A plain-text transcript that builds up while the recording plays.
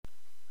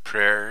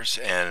Prayers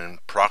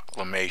and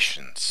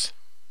Proclamations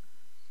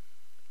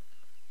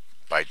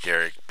by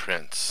Derek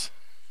Prince.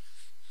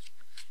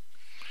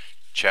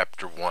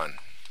 Chapter 1.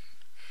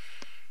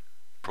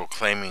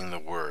 Proclaiming the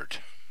Word.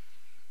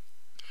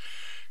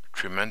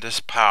 Tremendous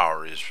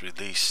power is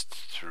released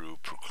through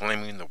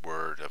proclaiming the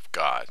Word of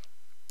God.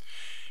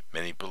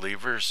 Many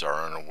believers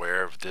are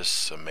unaware of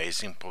this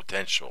amazing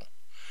potential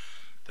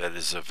that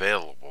is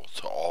available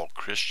to all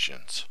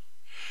Christians.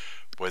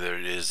 Whether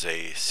it is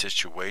a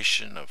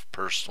situation of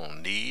personal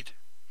need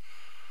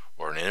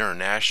or an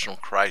international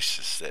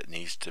crisis that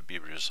needs to be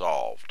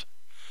resolved,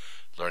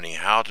 learning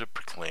how to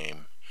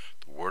proclaim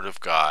the Word of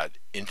God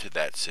into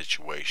that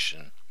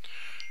situation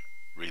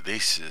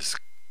releases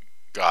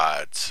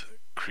God's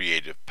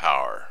creative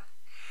power,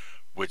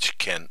 which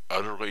can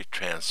utterly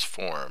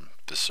transform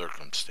the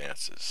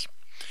circumstances.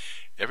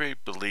 Every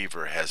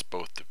believer has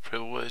both the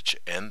privilege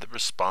and the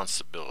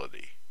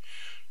responsibility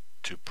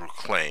to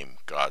proclaim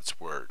God's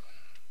Word.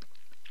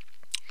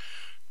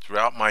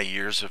 Throughout my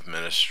years of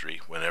ministry,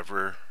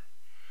 whenever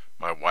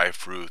my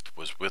wife Ruth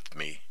was with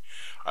me,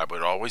 I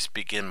would always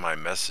begin my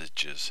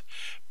messages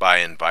by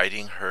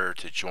inviting her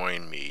to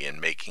join me in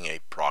making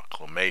a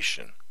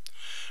proclamation.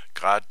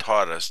 God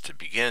taught us to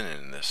begin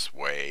in this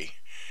way,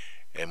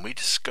 and we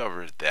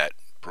discovered that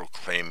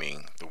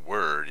proclaiming the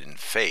Word in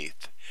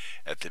faith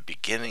at the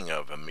beginning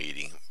of a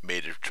meeting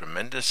made a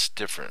tremendous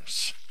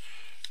difference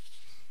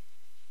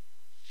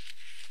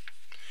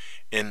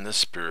in the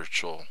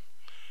spiritual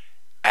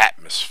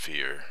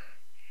atmosphere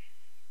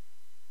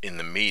in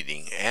the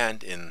meeting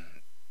and in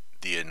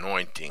the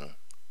anointing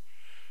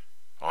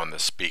on the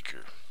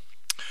speaker.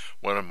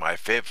 One of my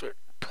favorite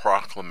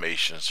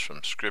proclamations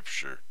from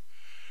Scripture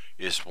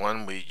is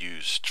one we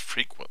used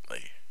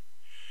frequently,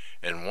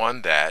 and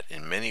one that,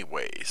 in many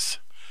ways,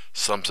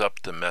 sums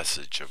up the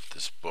message of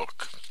this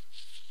book.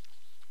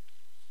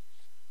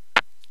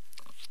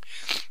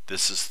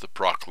 This is the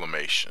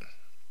proclamation.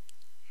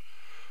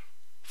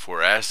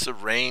 For as the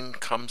rain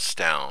comes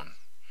down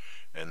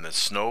and the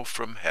snow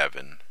from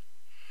heaven,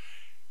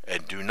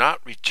 and do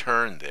not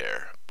return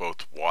there,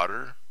 both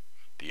water,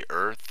 the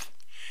earth,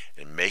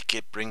 and make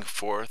it bring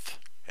forth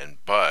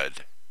and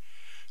bud,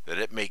 that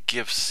it may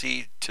give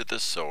seed to the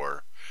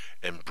sower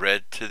and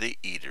bread to the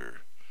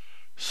eater,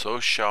 so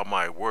shall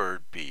my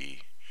word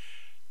be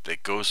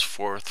that goes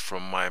forth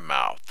from my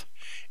mouth.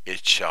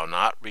 It shall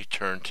not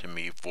return to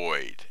me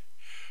void,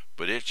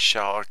 but it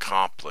shall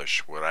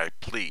accomplish what I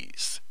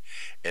please,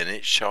 and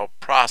it shall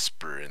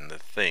prosper in the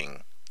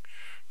thing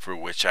for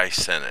which I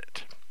sent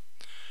it.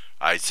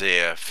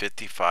 Isaiah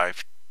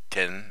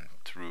 55:10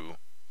 through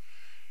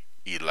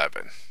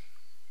 11.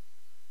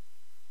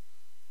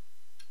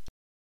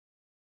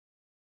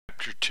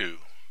 Chapter 2.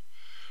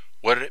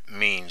 What it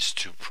means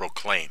to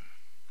proclaim.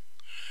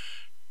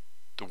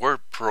 The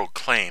word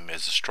proclaim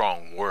is a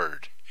strong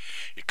word.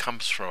 It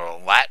comes from a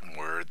Latin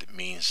word that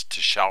means to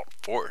shout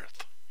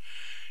forth.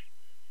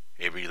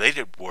 A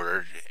related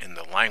word in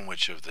the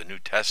language of the New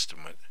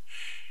Testament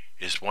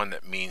is one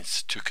that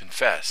means to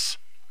confess.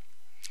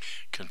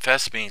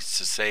 Confess means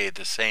to say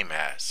the same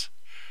as.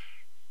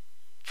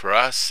 For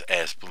us,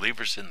 as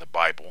believers in the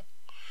Bible,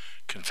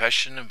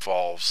 confession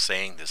involves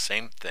saying the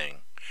same thing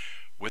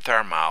with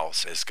our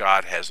mouths as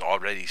God has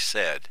already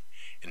said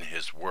in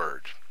His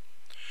Word.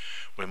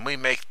 When we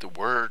make the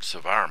words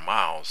of our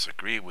mouths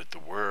agree with the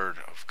Word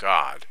of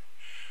God,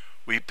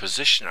 we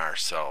position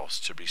ourselves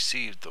to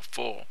receive the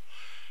full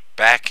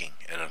backing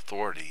and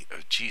authority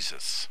of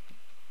Jesus.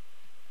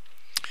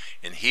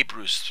 In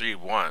Hebrews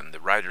 3:1,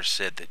 the writer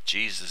said that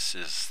Jesus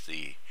is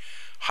the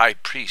high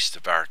priest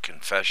of our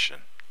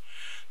confession.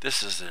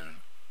 This is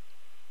an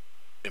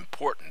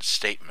important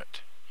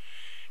statement.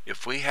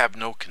 If we have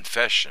no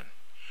confession,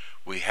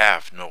 we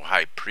have no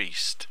high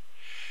priest.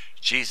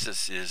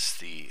 Jesus is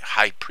the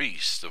high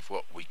priest of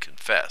what we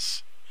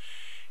confess.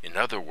 In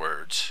other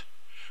words,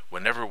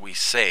 whenever we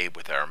say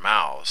with our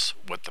mouths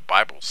what the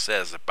Bible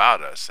says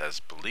about us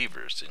as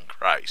believers in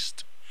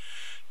Christ,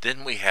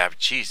 then we have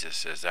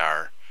Jesus as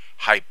our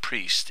high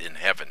priest in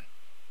heaven.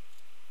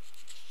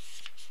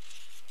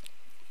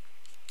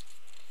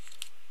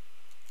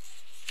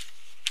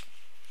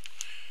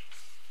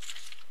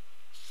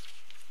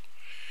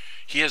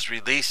 He is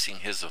releasing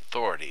His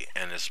authority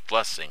and His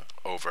blessing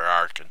over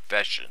our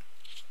confession.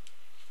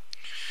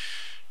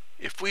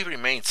 If we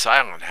remain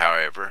silent,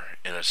 however,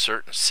 in a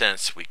certain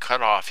sense, we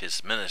cut off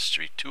His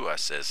ministry to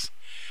us as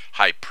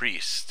high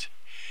priest.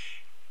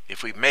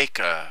 If we make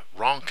a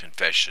wrong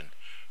confession,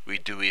 we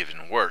do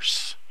even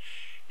worse.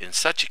 In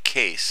such a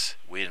case,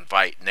 we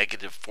invite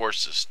negative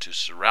forces to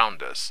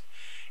surround us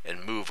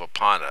and move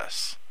upon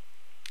us.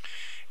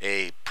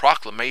 A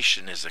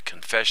proclamation is a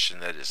confession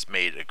that is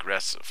made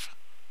aggressive.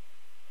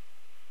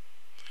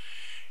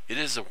 It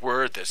is a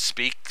word that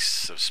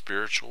speaks of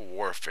spiritual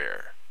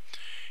warfare.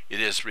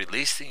 It is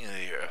releasing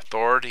the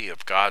authority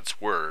of God's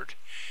Word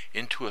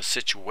into a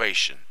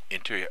situation,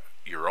 into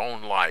your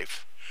own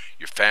life,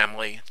 your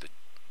family, the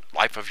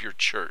life of your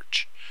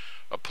church,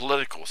 a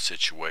political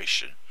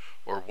situation,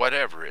 or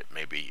whatever it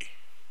may be.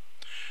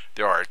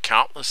 There are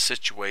countless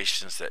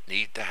situations that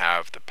need to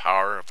have the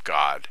power of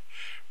God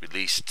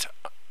released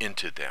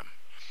into them,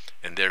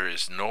 and there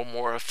is no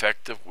more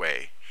effective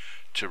way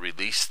to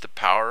release the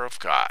power of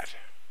God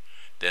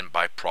than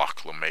by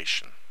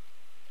proclamation.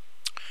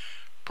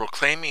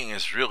 Proclaiming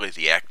is really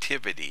the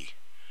activity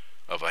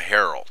of a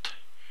herald.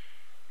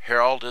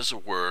 Herald is a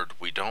word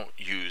we don't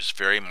use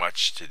very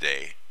much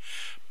today,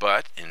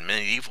 but in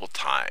medieval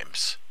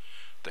times,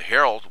 the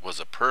herald was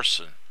a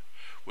person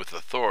with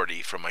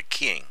authority from a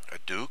king, a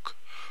duke,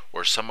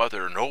 or some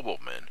other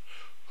nobleman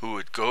who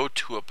would go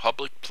to a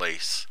public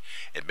place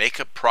and make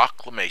a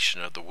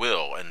proclamation of the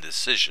will and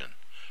decision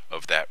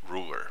of that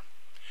ruler.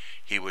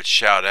 He would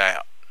shout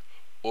out,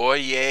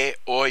 "Oyez,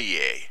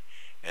 oyez,"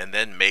 and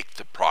then make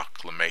the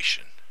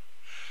proclamation.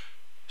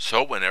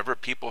 So whenever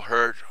people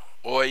heard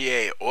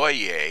 "Oyez,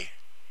 oyez,"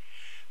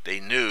 they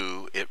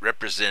knew it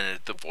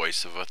represented the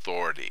voice of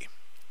authority.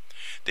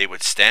 They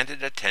would stand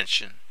at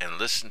attention and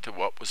listen to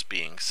what was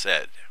being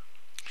said.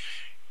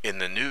 In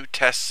the New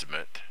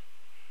Testament,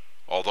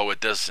 although it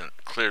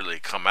doesn't clearly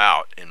come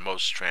out in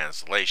most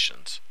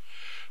translations,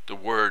 the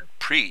word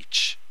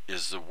preach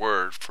is the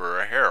word for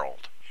a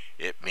herald.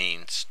 It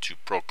means to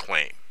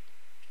proclaim.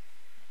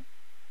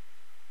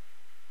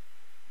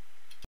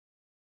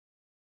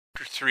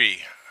 Chapter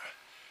 3.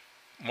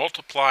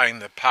 Multiplying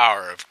the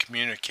power of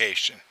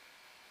communication.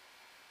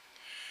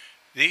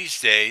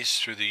 These days,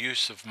 through the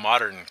use of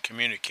modern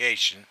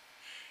communication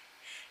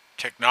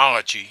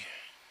technology,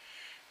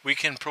 we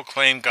can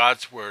proclaim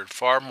God's Word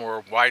far more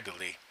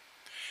widely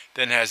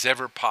than has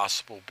ever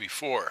possible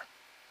before.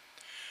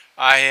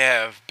 I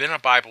have been a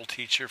Bible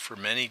teacher for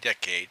many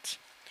decades,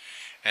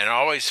 and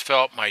always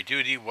felt my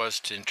duty was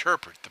to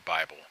interpret the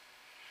Bible,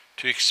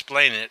 to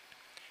explain it,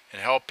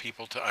 and help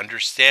people to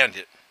understand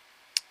it.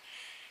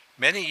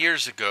 Many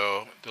years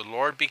ago, the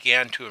Lord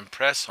began to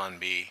impress on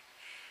me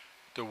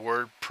the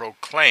word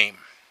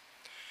proclaim.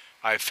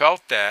 I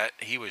felt that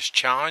He was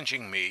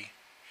challenging me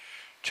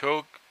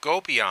to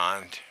go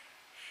beyond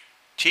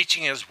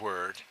teaching His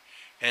Word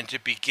and to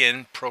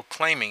begin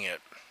proclaiming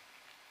it.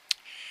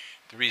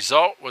 The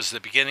result was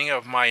the beginning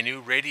of my new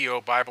radio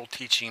Bible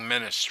teaching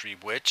ministry,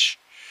 which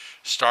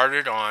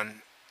started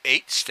on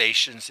 8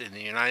 stations in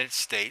the United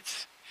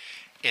States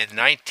in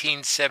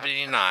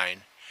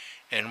 1979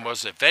 and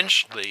was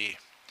eventually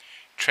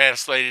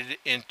translated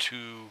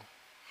into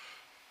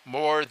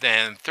more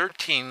than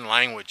 13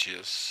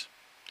 languages,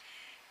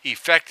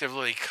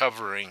 effectively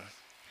covering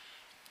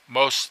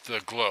most of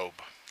the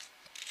globe.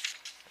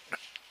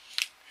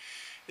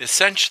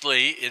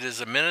 Essentially, it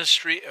is a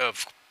ministry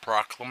of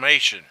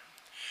proclamation.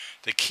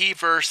 The key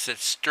verse that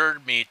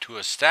stirred me to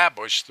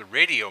establish the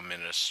radio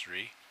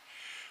ministry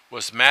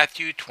was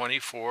Matthew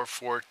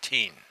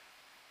 24:14.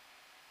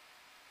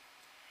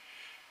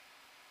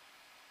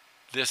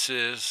 This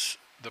is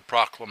the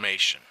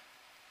proclamation.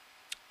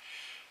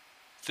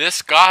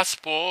 This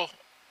gospel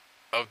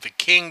of the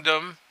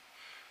kingdom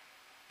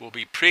will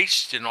be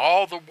preached in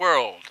all the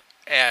world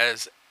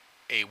as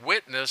a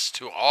witness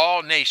to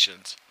all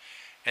nations,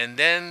 and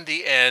then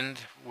the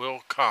end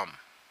will come.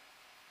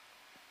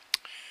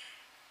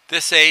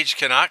 This age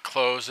cannot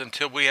close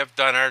until we have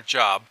done our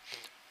job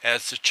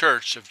as the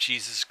Church of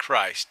Jesus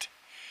Christ,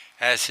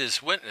 as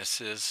His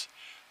witnesses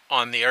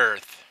on the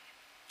earth.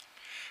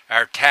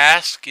 Our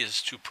task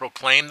is to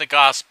proclaim the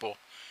gospel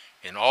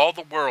in all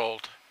the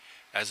world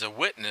as a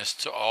witness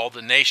to all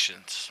the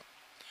nations.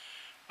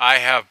 I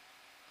have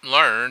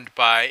learned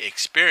by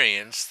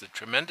experience the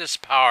tremendous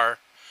power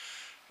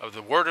of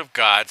the Word of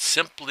God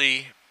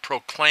simply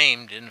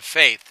proclaimed in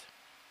faith.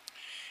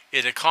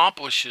 It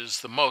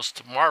accomplishes the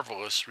most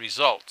marvelous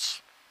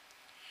results.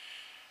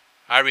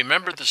 I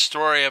remember the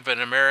story of an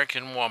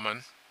American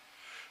woman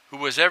who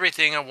was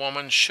everything a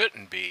woman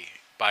shouldn't be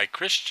by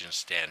Christian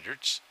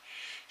standards.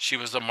 She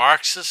was a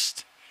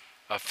Marxist,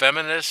 a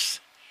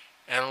feminist,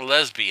 and a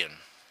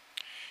lesbian.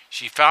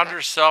 She found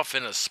herself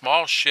in a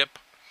small ship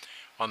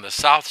on the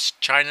South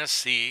China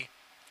Sea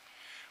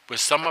with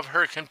some of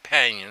her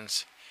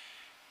companions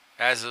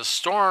as a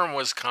storm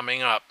was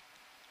coming up.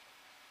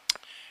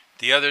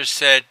 The others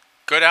said,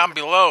 "Go down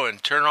below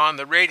and turn on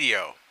the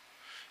radio.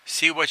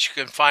 See what you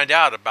can find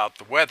out about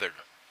the weather."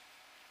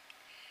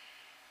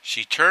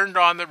 She turned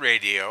on the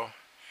radio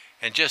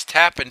and just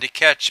happened to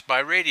catch my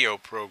radio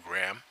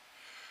program,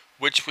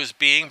 which was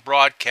being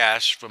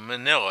broadcast from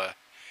Manila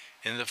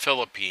in the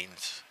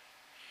Philippines.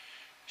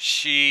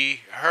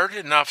 She heard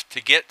enough to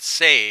get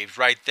saved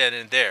right then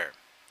and there.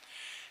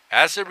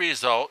 As a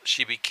result,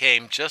 she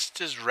became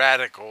just as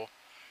radical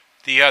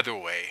the other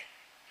way,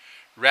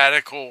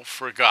 radical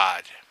for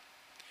God.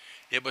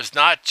 It was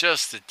not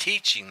just the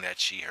teaching that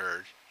she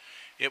heard,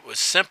 it was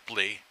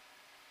simply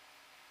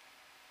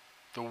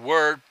the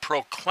word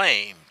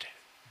proclaimed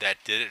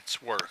that did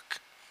its work.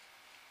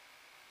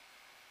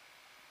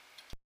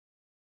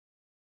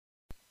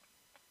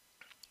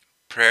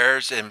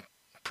 Prayers and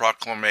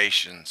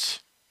Proclamations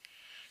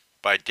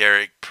by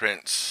Derek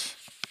Prince.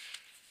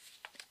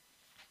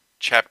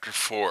 Chapter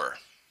 4.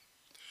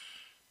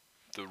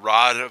 The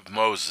Rod of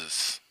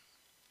Moses.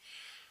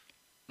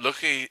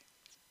 Look at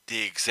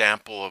the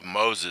example of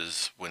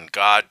Moses when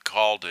God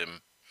called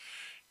him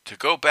to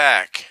go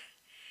back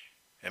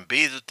and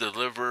be the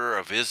deliverer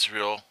of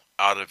Israel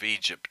out of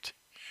Egypt.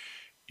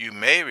 You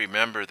may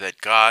remember that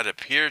God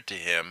appeared to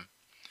him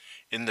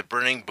in the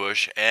burning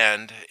bush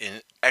and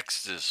in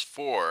Exodus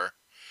 4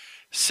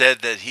 said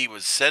that he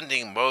was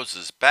sending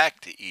Moses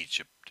back to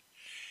Egypt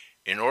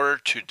in order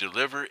to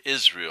deliver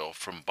Israel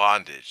from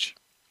bondage.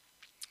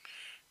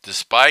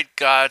 Despite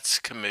God's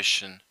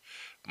commission,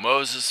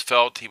 Moses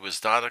felt he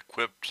was not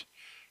equipped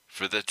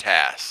for the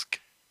task.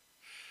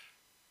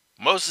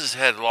 Moses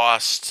had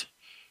lost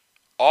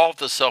all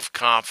the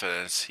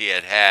self-confidence he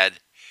had had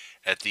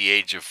at the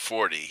age of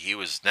 40. He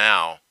was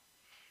now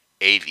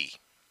 80.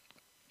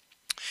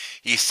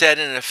 He said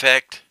in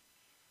effect,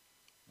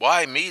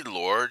 "Why me,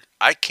 Lord?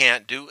 I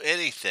can't do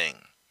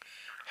anything.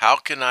 How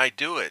can I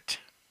do it?"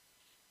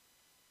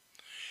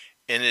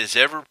 In his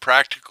ever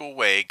practical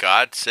way,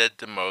 God said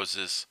to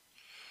Moses,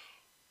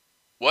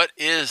 "What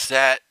is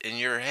that in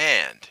your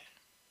hand?"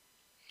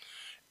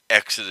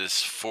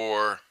 Exodus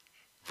 4,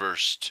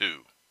 verse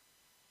 2.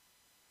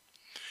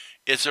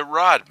 "It's a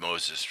rod,"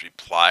 Moses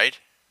replied.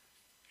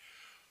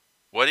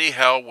 What he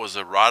held was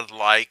a rod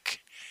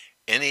like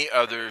any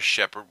other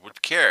shepherd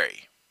would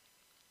carry.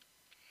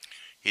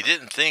 He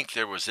didn't think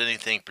there was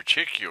anything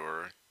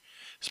particular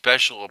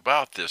special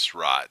about this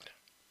rod.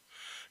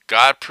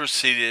 God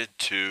proceeded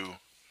to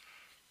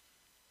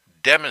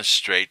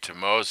demonstrate to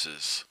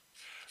Moses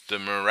the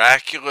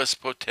miraculous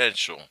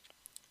potential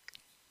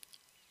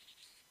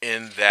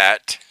in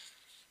that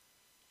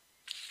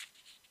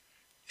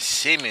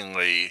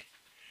seemingly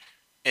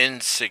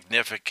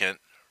insignificant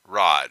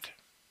rod.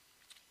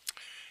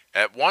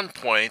 At one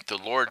point, the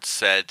Lord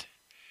said,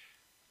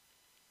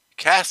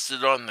 "Cast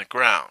it on the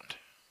ground."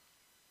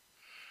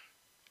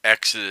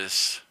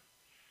 Exodus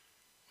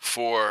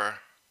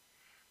 4,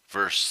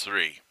 verse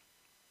 3.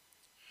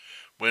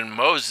 When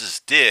Moses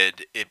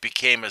did, it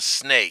became a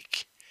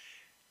snake,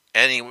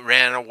 and he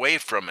ran away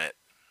from it.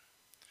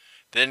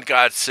 Then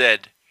God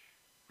said,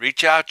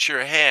 "Reach out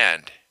your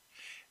hand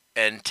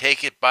and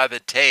take it by the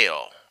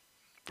tail."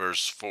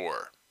 Verse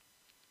 4.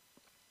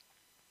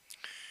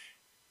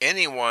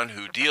 Anyone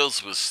who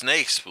deals with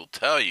snakes will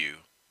tell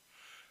you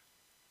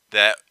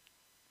that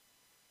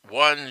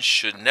one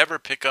should never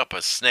pick up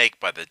a snake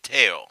by the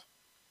tail.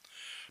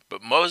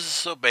 But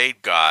Moses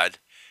obeyed God,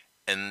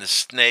 and the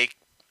snake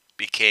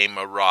became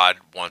a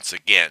rod once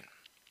again.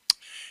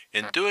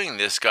 In doing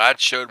this,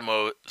 God showed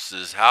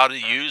Moses how to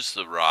use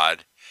the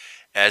rod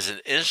as an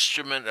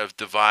instrument of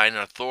divine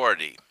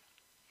authority.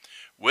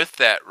 With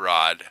that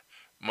rod,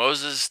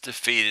 Moses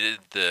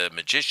defeated the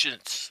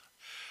magicians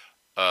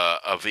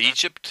of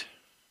Egypt,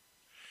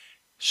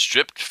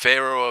 stripped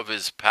Pharaoh of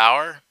his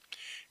power,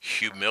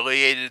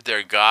 humiliated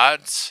their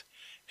gods,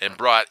 and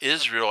brought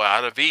Israel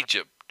out of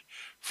Egypt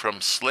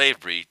from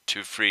slavery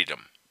to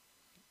freedom.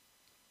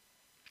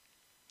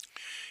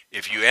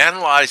 If you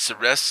analyze the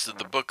rest of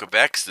the book of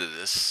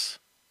Exodus,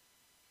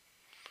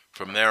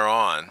 from there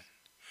on,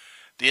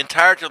 the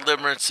entire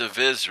deliverance of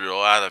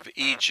Israel out of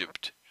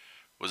Egypt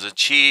was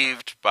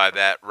achieved by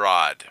that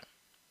rod.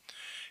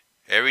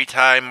 Every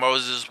time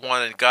Moses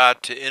wanted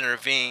God to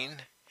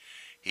intervene,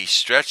 he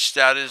stretched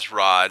out his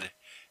rod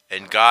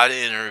and God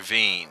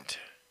intervened.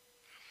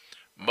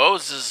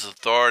 Moses'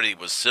 authority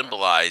was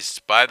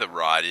symbolized by the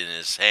rod in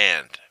his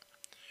hand.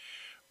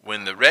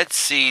 When the Red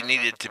Sea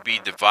needed to be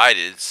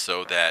divided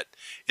so that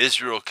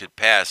Israel could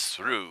pass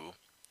through,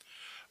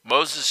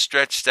 Moses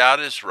stretched out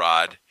his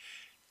rod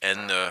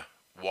and the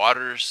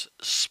waters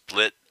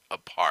split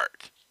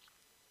apart.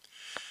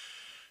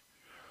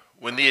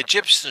 When the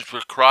Egyptians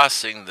were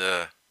crossing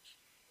the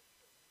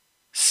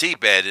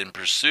seabed in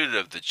pursuit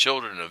of the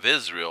children of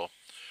Israel,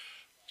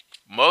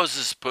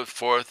 Moses put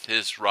forth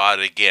his rod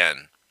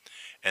again,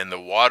 and the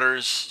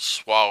waters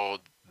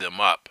swallowed them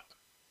up.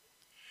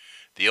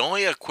 The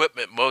only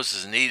equipment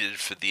Moses needed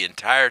for the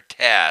entire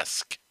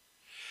task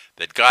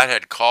that God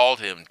had called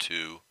him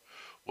to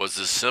was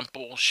a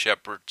simple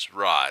shepherd's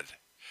rod,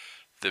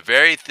 the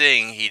very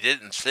thing he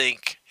didn't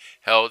think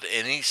held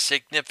any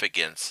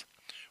significance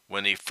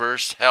when he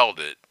first held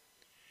it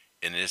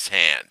in his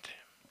hand.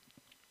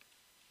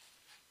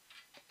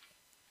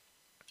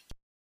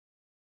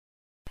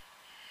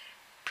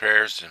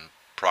 Prayers and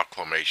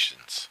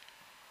Proclamations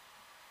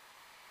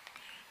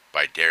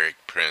by Derek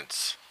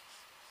Prince.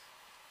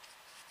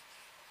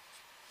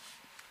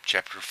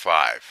 Chapter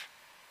 5.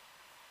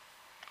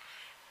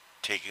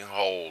 Taking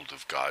hold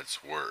of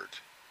God's Word.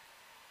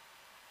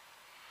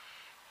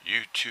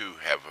 You too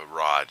have a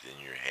rod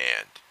in your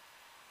hand,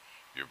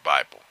 your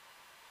Bible.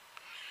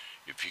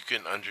 If you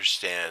can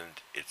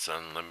understand its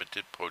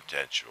unlimited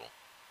potential,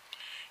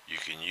 you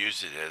can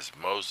use it as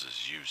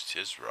Moses used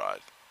his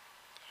rod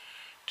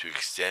to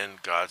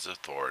extend God's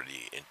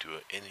authority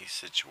into any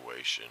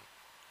situation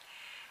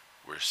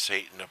where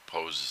Satan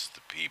opposes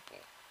the people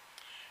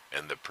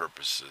and the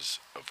purposes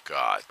of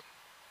God.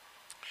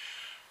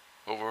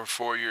 Over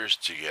 4 years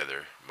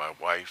together, my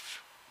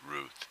wife,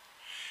 Ruth,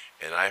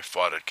 and I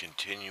fought a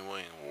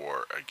continuing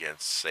war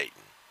against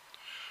Satan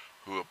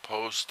who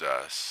opposed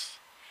us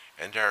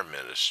and our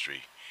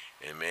ministry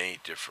in many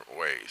different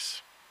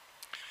ways.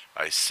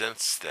 I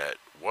sensed that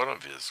one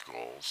of his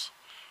goals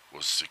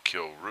was to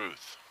kill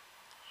Ruth.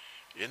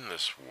 In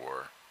this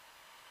war,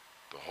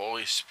 the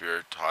Holy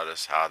Spirit taught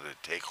us how to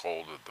take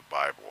hold of the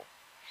Bible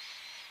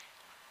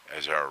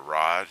as our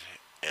rod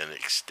and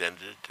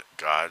extended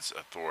God's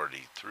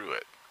authority through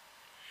it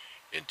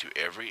into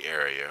every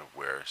area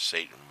where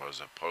Satan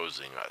was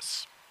opposing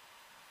us.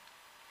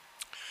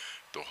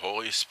 The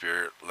Holy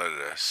Spirit led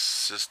us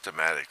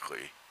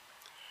systematically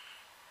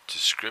to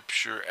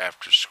scripture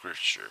after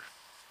scripture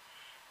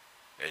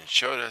and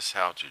showed us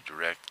how to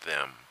direct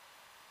them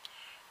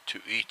to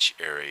each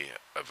area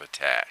of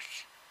attack.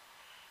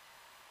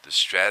 The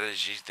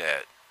strategy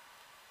that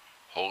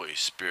Holy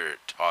Spirit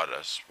taught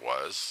us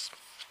was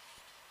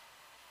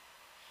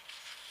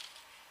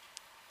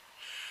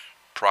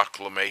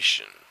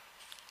proclamation,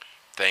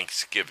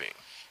 thanksgiving,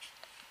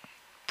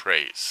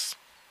 praise.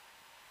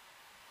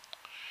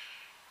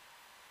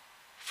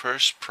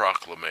 First,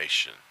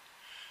 proclamation.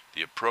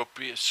 The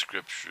appropriate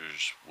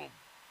scriptures will,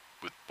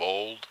 with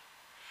bold,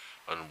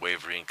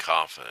 unwavering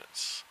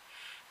confidence.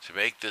 To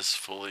make this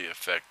fully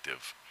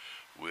effective,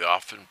 we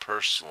often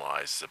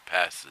personalize the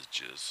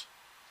passages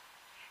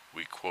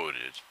we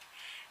quoted,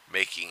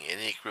 making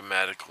any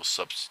grammatical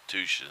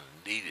substitutions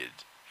needed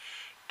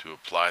to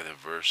apply the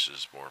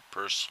verses more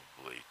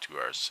personally to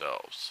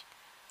ourselves.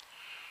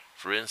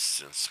 For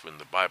instance, when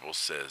the Bible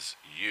says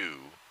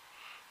you,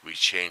 we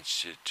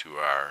changed it to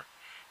our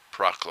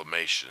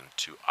proclamation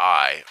to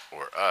I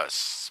or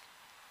us.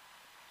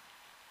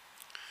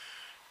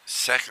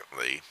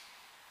 Secondly,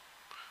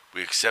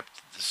 we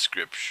accepted the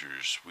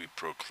scriptures we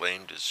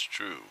proclaimed as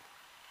true,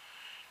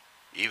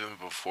 even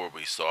before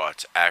we saw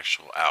its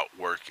actual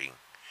outworking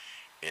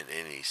in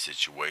any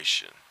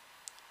situation.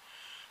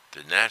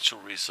 The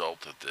natural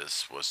result of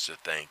this was to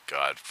thank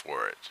God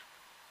for it.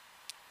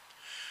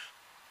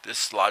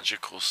 This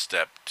logical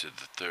step to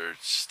the third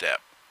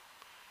step,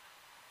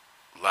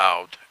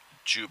 loud,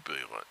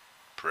 jubilant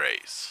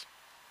praise.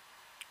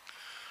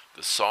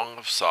 The Song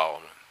of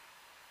Solomon,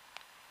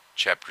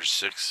 chapter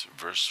 6,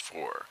 verse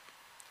 4.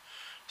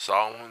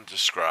 Solomon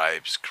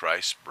describes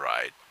Christ's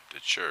bride,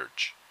 the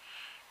church,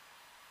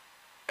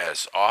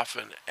 as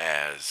often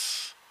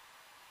as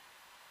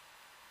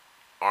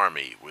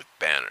army with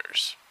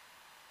banners.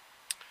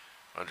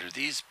 Under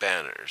these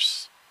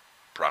banners,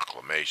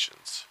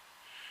 proclamations,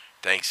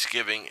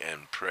 thanksgiving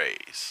and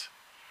praise,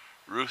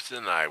 Ruth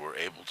and I were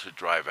able to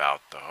drive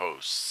out the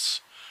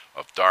hosts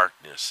of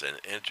darkness and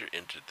enter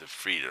into the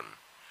freedom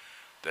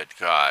that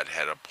God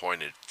had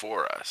appointed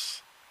for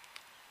us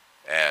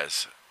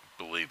as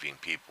believing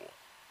people.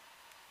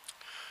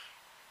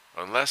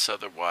 Unless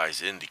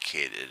otherwise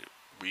indicated,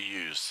 we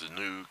use the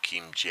New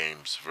King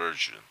James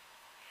Version,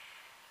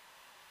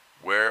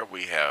 where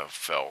we have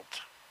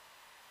felt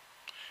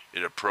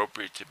it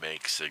appropriate to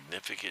make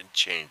significant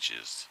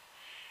changes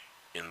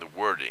in the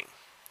wording.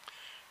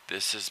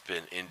 This has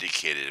been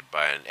indicated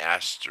by an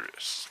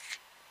asterisk.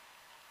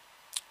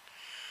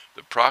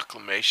 The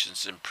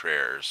proclamations and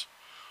prayers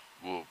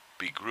will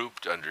be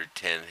grouped under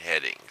 10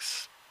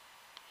 headings: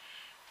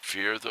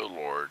 fear of the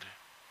Lord,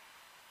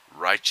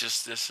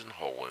 righteousness and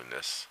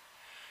holiness,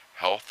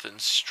 health and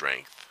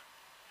strength,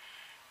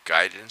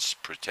 guidance,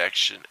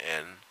 protection,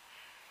 and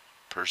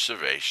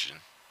preservation,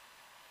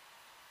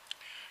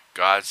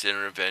 God's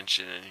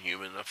intervention in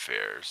human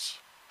affairs,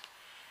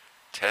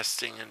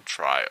 testing and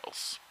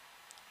trials,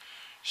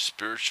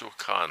 spiritual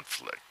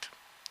conflict,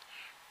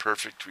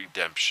 perfect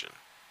redemption,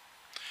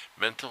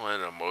 mental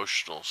and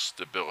emotional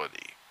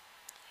stability,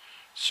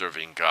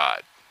 serving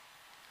God.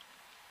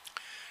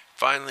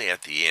 Finally,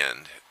 at the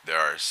end, there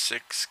are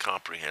 6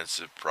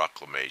 comprehensive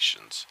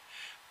proclamations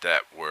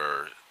that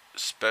were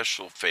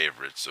special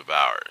favorites of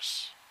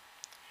ours.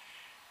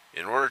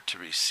 In order to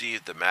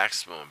receive the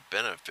maximum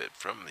benefit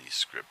from these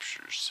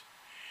scriptures,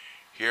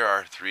 here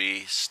are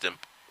 3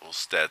 simple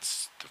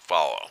steps to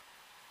follow.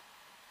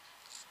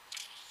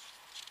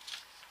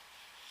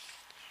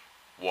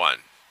 1.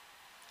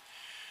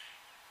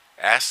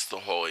 Ask the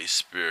Holy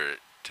Spirit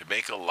to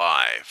make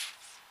alive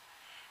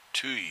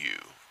to you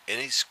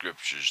any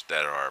scriptures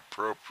that are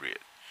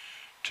appropriate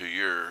to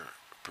your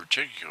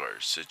particular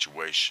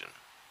situation.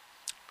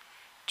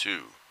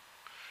 2.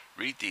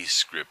 Read these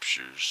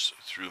scriptures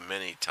through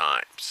many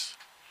times,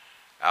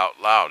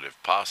 out loud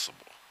if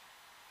possible.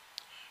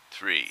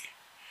 3.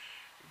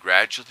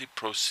 Gradually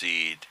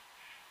proceed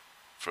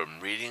from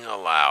reading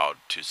aloud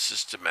to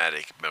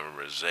systematic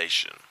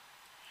memorization.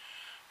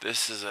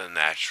 This is a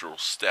natural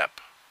step.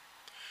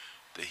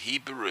 The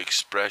Hebrew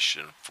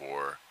expression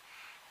for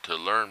to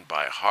learn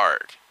by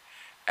heart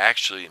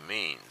actually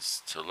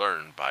means to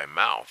learn by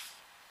mouth.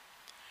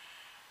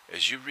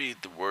 As you read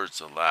the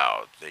words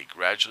aloud, they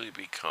gradually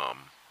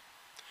become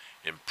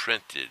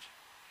imprinted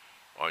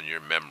on your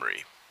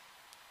memory.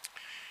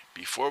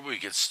 Before we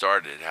get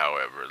started,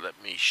 however,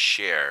 let me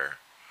share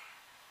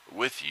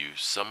with you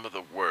some of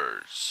the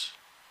words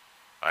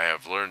I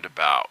have learned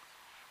about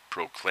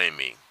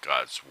proclaiming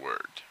God's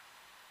Word.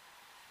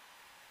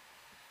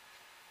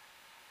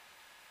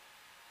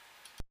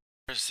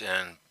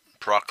 And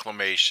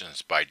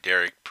Proclamations by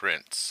Derek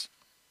Prince.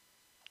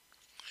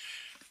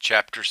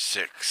 Chapter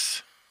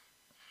 6.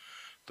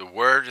 The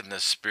Word and the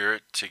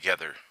Spirit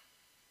Together.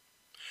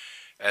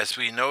 As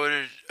we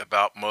noted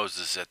about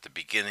Moses at the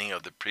beginning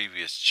of the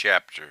previous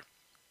chapter,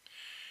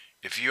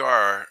 if you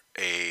are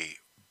a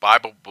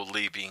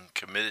Bible-believing,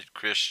 committed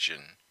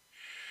Christian,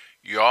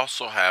 you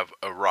also have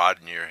a rod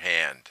in your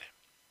hand.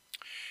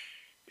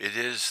 It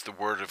is the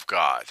Word of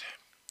God.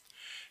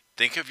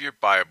 Think of your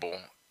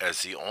Bible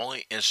as the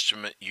only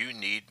instrument you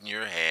need in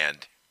your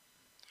hand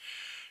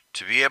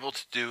to be able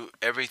to do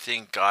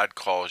everything God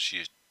calls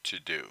you to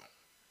do.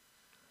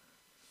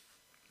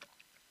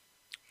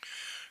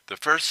 The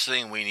first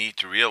thing we need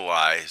to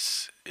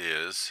realize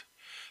is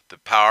the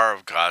power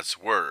of God's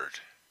Word.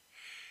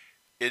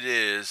 It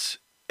is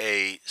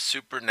a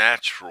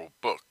supernatural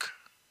book.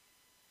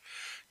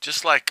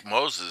 Just like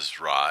Moses'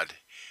 rod,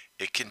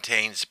 it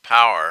contains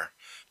power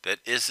that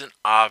isn't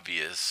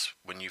obvious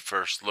when you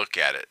first look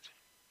at it.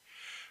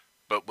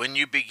 But when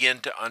you begin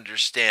to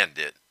understand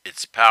it,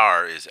 its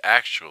power is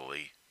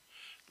actually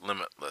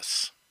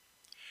limitless.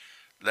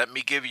 Let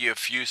me give you a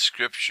few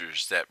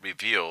scriptures that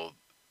reveal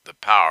the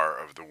power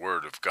of the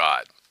Word of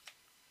God.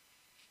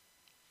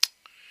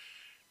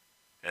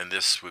 And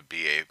this would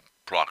be a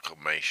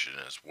proclamation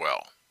as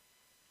well.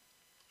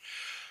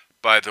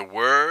 By the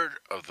word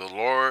of the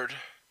Lord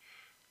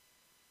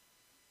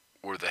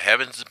were the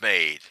heavens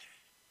made,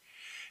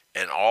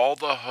 and all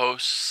the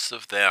hosts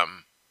of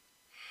them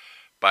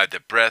by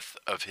the breath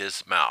of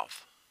his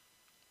mouth.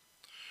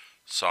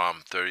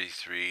 Psalm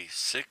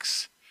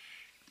 33:6,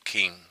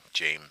 King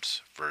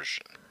James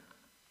Version.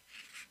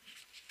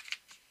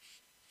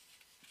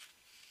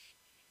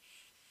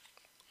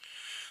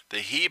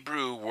 The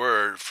Hebrew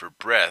word for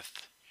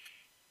breath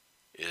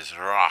is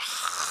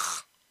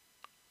rach,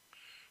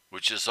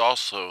 which is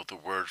also the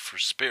word for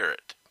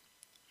spirit.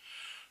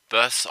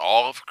 Thus,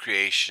 all of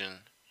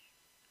creation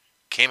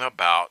came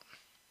about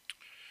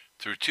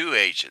through two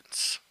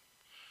agents,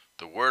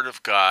 the Word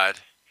of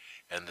God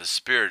and the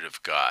Spirit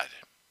of God.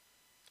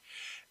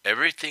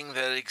 Everything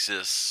that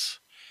exists,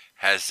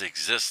 has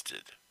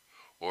existed,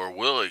 or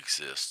will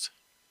exist,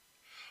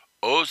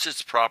 owes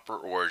its proper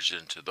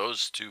origin to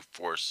those two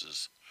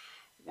forces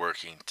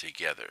working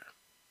together.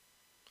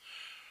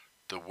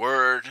 The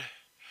Word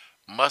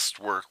must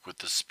work with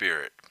the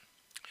Spirit.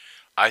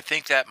 I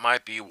think that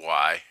might be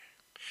why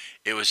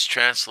it was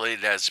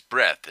translated as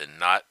breath and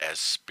not as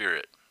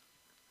spirit.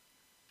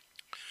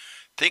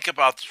 Think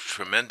about the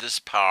tremendous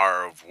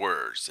power of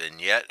words,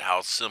 and yet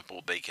how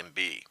simple they can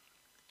be.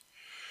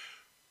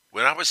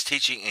 When I was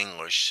teaching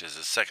English as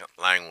a second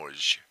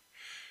language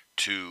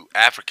to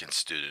African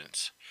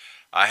students,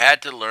 I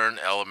had to learn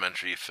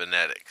elementary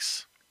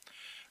phonetics.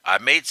 I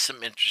made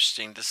some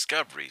interesting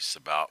discoveries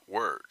about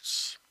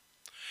words.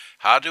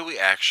 How do we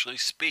actually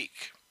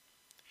speak?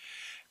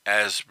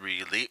 As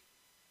release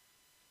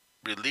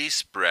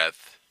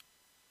breath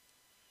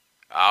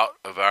out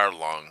of our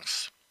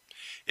lungs,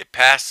 it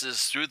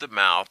passes through the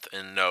mouth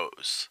and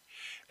nose,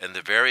 and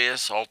the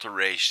various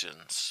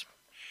alterations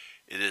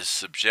it is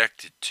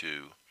subjected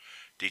to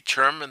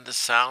determine the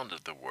sound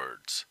of the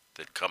words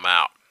that come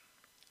out.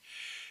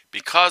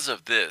 Because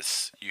of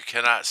this, you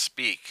cannot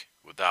speak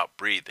without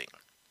breathing.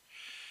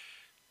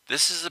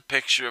 This is a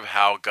picture of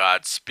how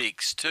God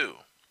speaks too.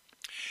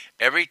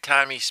 Every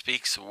time he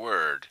speaks a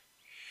word,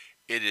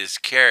 it is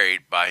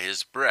carried by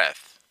his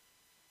breath,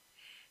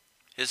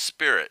 his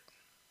spirit.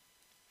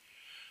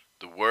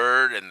 The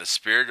Word and the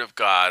Spirit of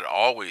God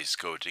always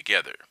go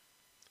together.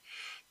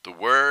 The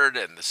Word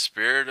and the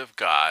Spirit of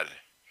God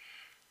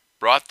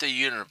brought the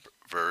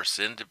universe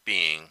into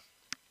being,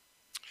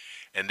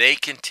 and they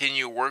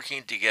continue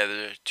working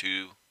together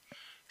to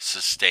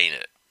sustain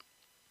it.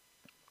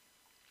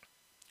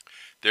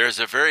 There is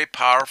a very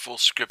powerful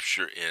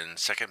scripture in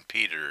 2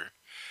 Peter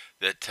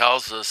that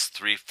tells us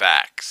three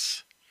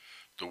facts.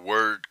 The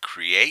Word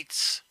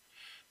creates,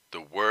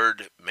 the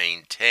Word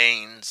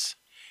maintains,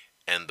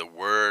 and the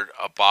Word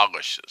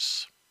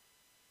abolishes.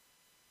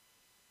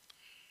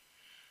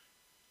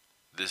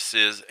 This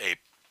is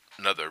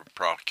another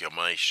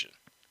proclamation.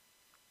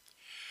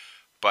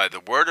 By the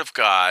Word of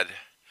God,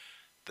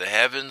 the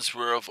heavens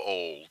were of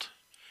old,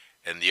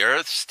 and the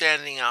earth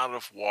standing out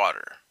of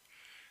water,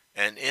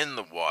 and in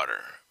the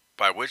water,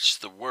 by which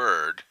the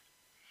Word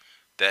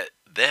that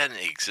then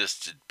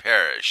existed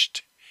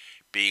perished,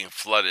 being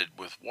flooded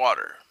with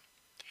water.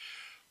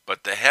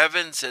 But the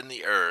heavens and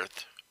the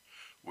earth,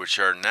 which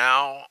are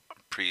now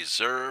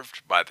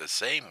preserved by the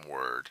same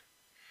Word,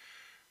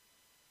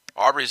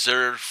 are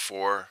reserved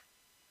for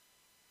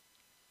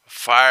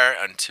fire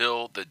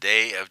until the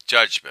day of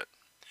judgment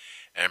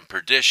and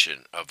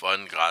perdition of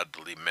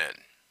ungodly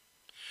men.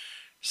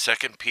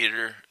 2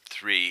 Peter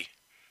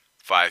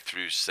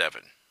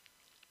 3:5-7.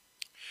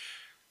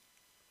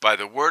 By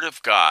the Word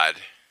of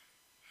God,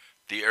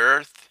 the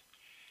earth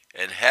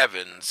and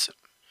heavens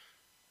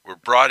were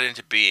brought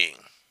into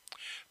being.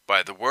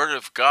 By the Word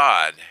of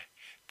God,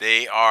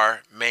 they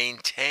are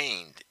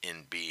maintained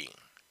in being.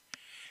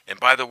 And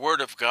by the Word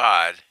of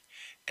God,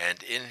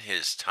 and in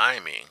His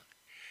timing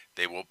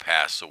they will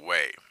pass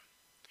away.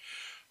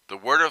 The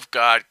Word of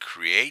God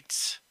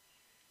creates,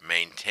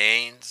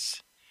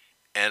 maintains,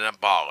 and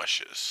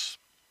abolishes.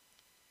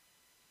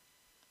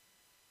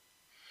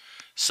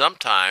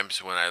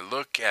 Sometimes when I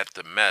look at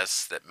the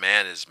mess that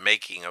man is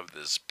making of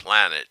this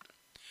planet,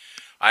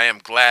 I am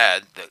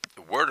glad that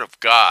the Word of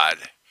God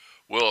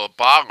will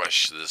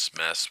abolish this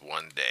mess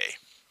one day.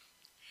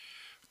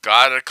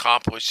 God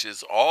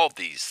accomplishes all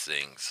these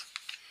things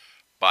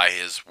by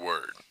His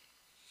Word.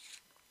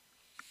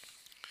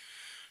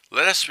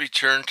 Let us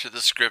return to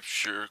the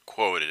scripture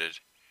quoted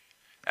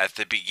at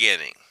the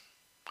beginning,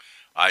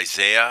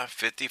 Isaiah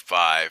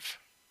 55,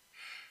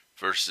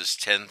 verses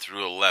 10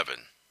 through 11.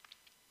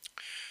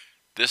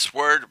 This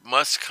word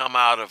must come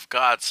out of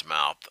God's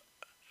mouth,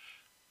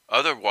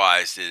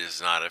 otherwise it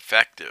is not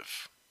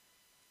effective.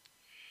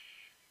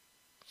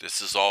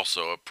 This is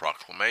also a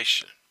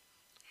proclamation.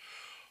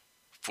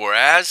 For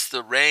as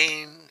the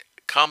rain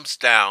comes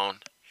down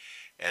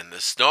and the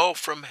snow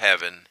from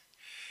heaven,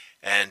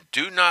 and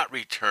do not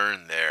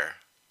return there,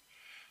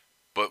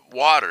 but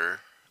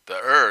water the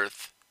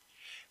earth,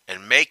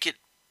 and make it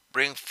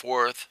bring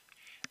forth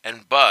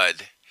and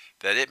bud,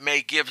 that it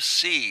may give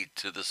seed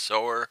to the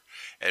sower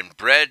and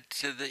bread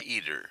to the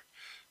eater,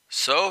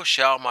 so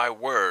shall my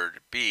word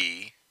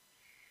be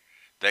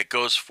that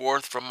goes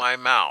forth from my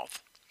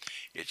mouth.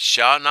 It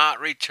shall not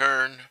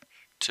return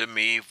to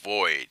me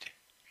void,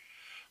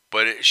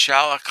 but it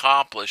shall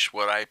accomplish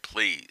what I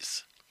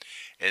please,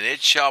 and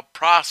it shall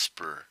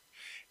prosper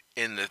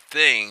in the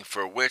thing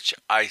for which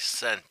I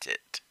sent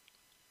it.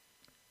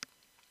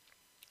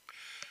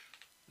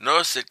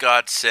 Notice that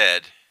God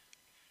said,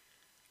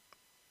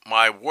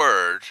 my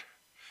word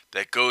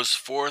that goes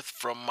forth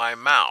from my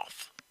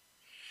mouth.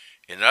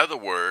 In other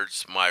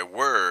words, my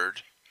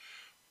word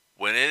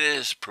when it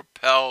is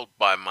propelled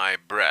by my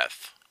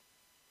breath.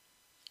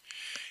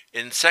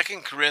 In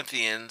 2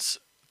 Corinthians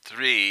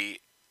 3,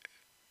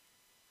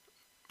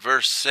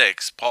 verse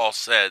 6, Paul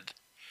said,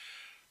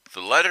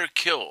 the letter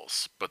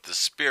kills, but the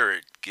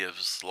Spirit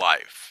gives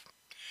life.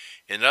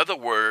 In other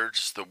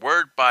words, the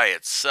word by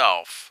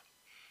itself,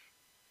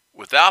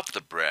 without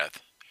the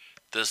breath,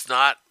 does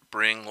not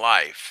bring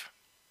life.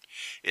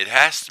 It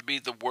has to be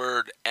the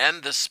Word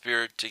and the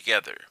Spirit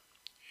together.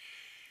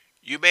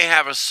 You may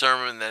have a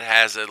sermon that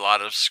has a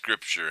lot of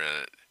scripture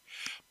in it,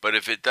 but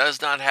if it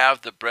does not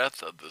have the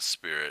breath of the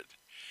Spirit,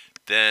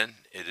 then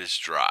it is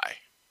dry.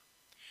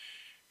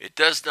 It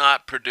does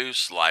not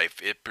produce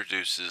life, it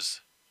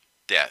produces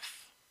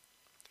death.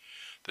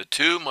 The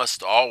two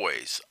must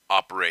always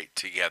operate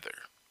together.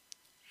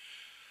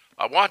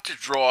 I want to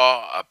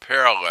draw a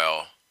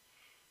parallel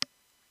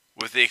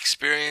with the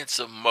experience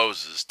of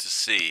Moses to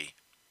see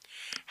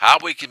how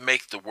we can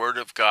make the Word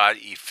of God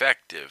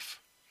effective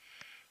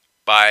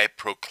by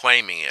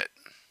proclaiming it.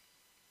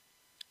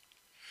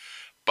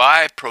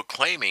 By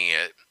proclaiming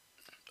it,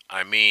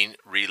 I mean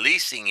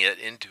releasing it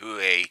into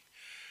a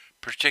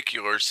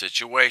particular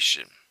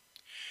situation.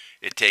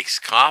 It takes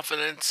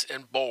confidence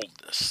and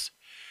boldness.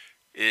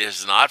 It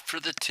is not for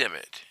the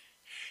timid.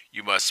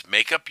 You must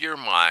make up your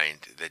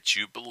mind that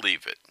you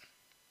believe it.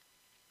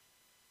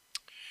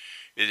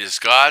 It is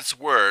God's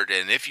word,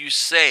 and if you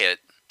say it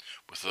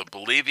with a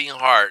believing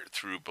heart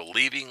through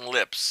believing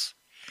lips,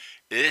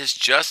 it is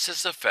just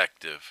as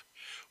effective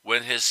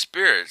when His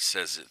Spirit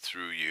says it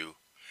through you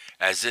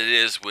as it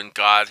is when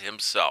God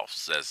Himself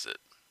says it.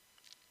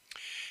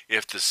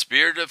 If the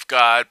Spirit of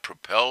God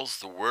propels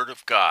the Word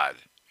of God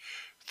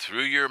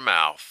through your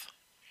mouth,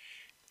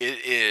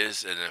 it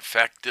is as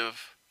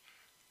effective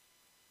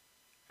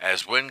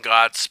as when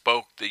God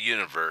spoke the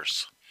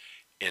universe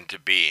into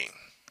being.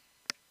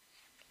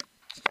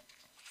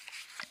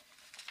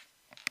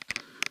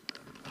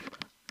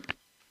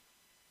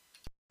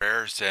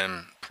 Prayers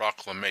and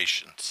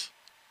Proclamations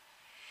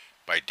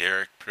by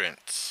Derek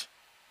Prince.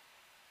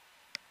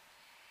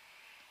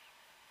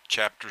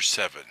 Chapter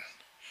 7.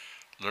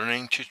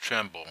 Learning to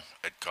Tremble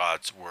at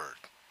God's Word.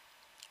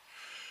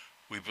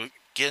 We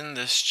begin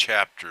this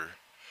chapter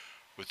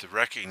with the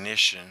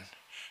recognition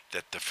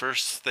that the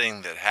first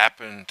thing that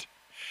happened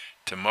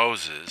to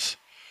Moses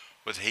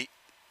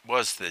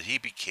was that he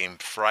became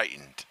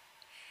frightened.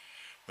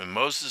 When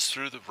Moses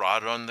threw the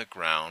rod on the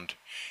ground,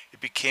 it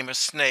became a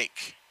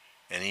snake,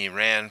 and he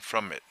ran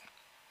from it.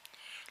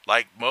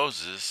 Like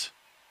Moses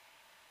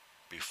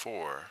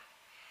before,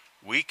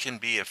 we can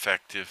be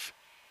effective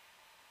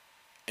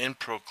in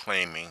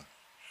proclaiming.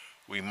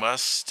 We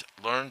must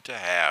learn to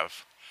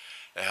have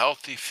a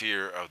healthy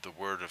fear of the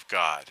Word of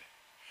God.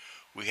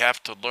 We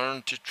have to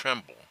learn to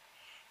tremble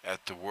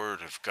at the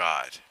Word of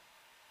God.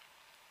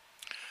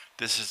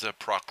 This is a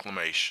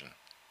proclamation.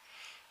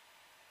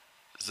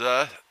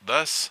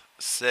 Thus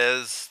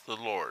says the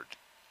Lord,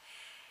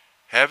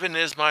 heaven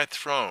is my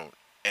throne,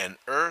 and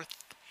earth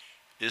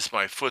is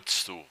my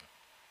footstool.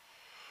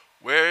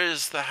 Where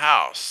is the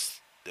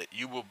house that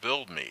you will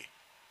build me?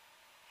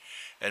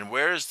 And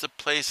where is the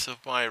place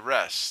of my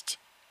rest?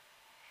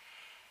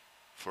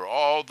 For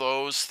all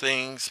those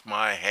things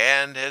my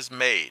hand has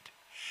made,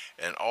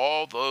 and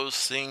all those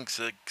things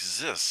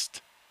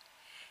exist,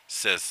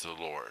 says the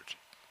Lord.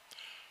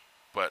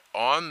 But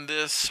on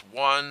this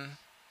one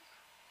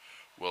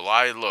will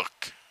I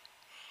look,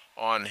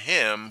 on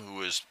him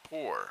who is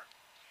poor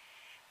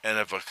and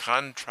of a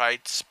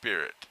contrite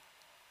spirit,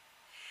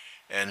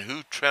 and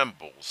who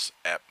trembles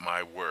at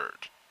my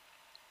word.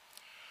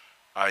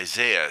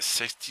 Isaiah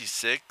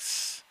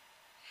 66,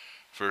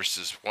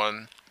 verses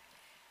 1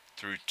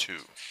 through 2.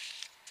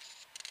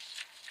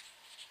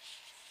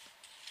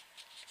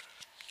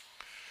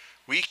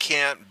 We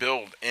can't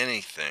build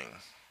anything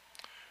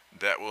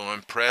that will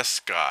impress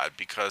God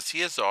because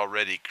He has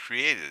already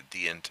created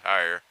the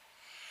entire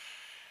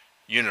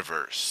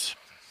universe.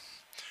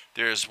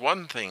 There is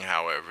one thing,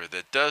 however,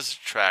 that does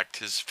attract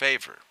His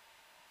favor.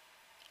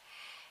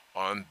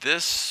 On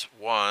this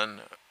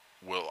one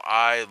will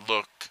I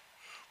look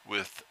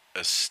with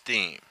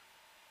esteem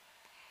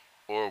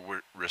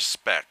or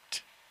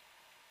respect.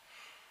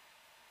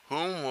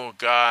 Whom will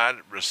God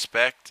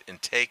respect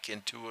and take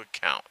into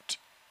account?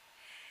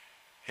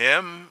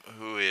 Him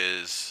who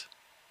is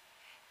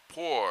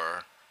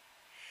poor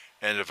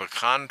and of a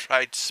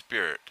contrite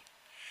spirit,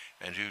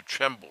 and who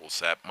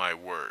trembles at my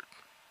word.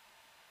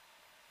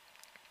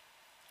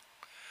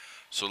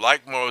 So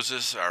like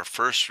Moses, our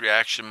first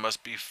reaction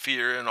must be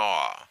fear and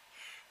awe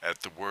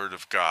at the word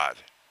of God.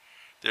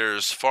 There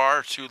is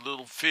far too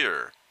little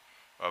fear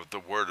of the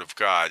word of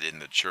God in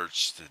the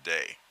church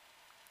today.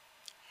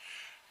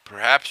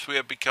 Perhaps we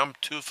have become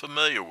too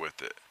familiar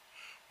with it.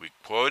 We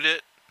quote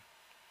it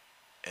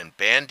and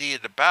bandy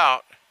it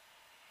about,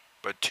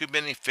 but too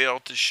many fail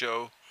to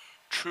show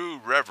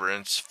true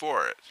reverence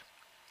for it.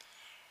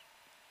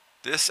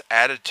 This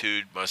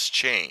attitude must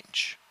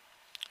change.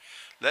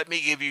 Let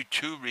me give you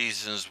 2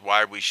 reasons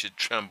why we should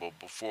tremble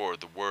before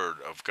the word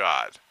of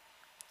God.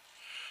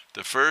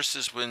 The first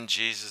is when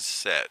Jesus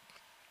said,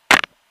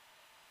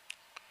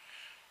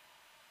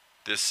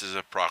 this is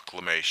a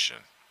proclamation.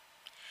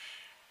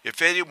 If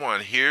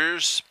anyone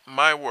hears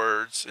my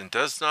words and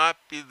does not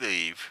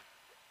believe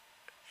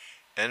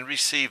and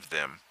receive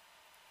them,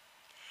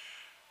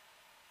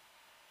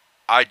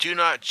 I do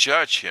not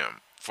judge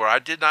him, for I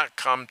did not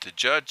come to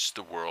judge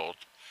the world,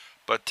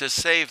 but to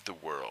save the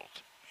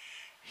world.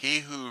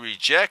 He who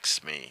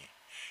rejects me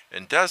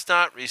and does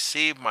not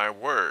receive my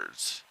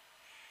words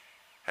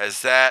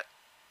has that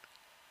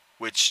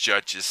which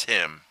judges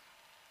him.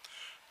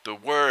 The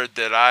word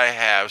that I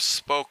have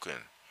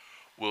spoken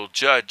will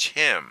judge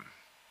him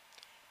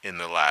in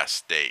the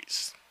last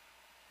days.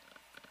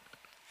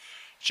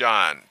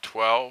 John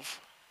 12,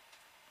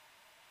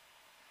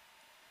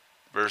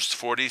 verse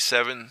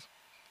 47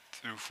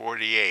 through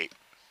 48.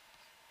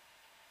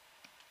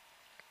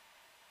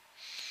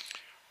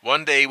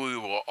 One day we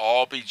will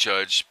all be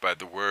judged by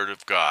the word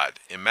of God.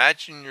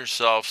 Imagine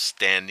yourself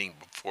standing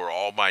before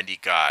Almighty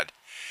God,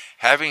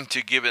 having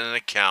to give an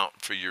account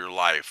for your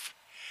life,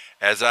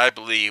 as I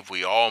believe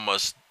we all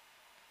must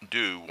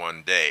do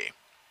one day.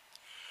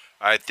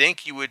 I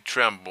think you would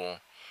tremble,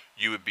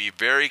 you would be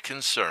very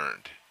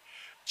concerned.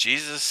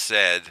 Jesus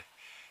said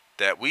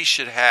that we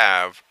should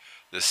have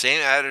the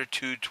same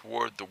attitude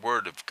toward the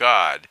word of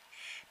God,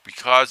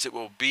 because it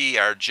will be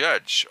our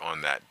judge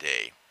on that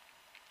day.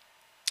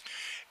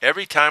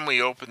 Every time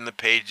we open the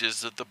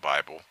pages of the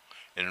Bible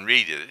and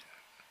read it,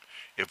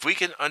 if we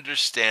can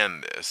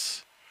understand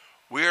this,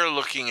 we are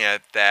looking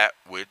at that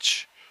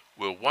which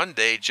will one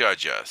day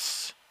judge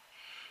us.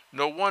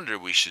 No wonder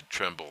we should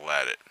tremble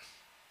at it.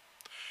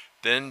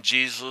 Then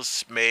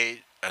Jesus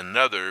made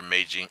another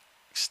amazing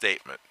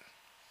statement.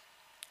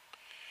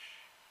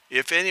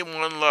 If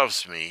anyone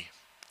loves me,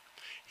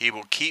 he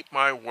will keep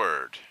my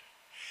word,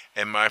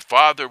 and my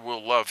Father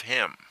will love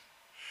him,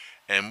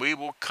 and we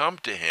will come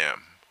to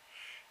him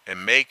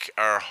and make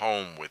our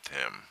home with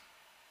him.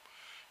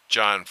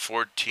 John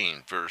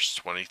 14, verse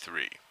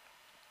 23.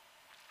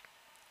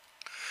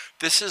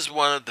 This is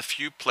one of the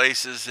few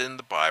places in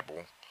the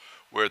Bible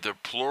where the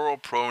plural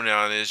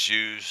pronoun is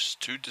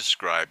used to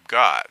describe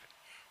God.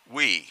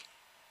 We,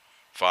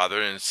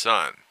 Father and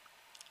Son,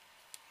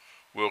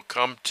 will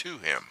come to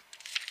him.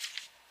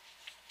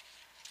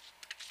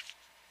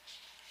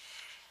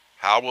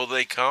 How will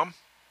they come?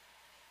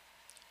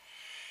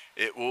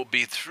 It will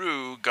be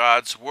through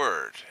God's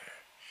word.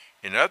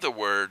 In other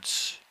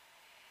words,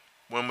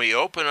 when we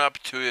open up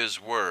to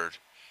his word,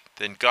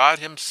 then God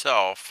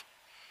himself,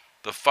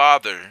 the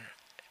Father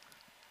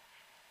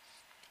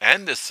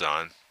and the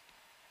Son,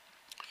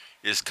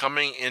 is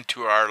coming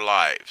into our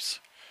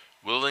lives,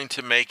 willing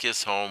to make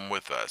his home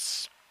with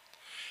us.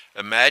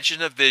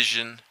 Imagine a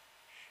vision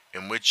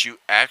in which you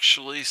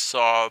actually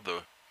saw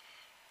the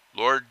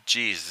Lord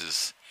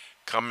Jesus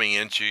coming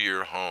into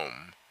your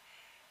home.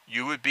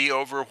 You would be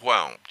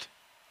overwhelmed.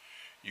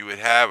 You would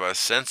have a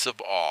sense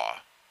of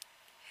awe.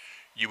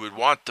 You would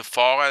want to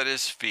fall at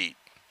his feet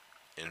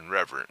in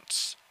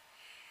reverence.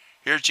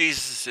 Here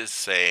Jesus is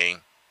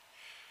saying,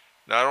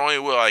 not only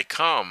will I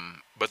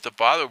come, but the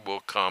Father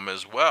will come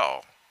as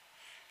well.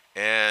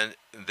 And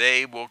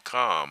they will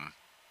come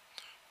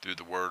through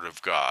the Word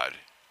of God.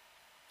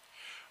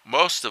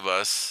 Most of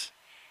us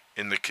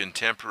in the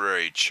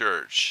contemporary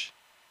church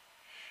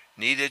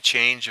need a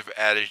change of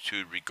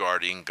attitude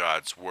regarding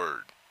God's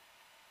Word.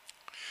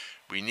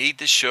 We need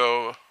to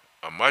show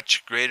a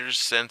much greater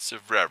sense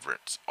of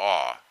reverence,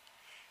 awe,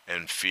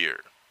 and fear.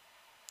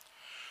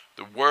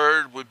 The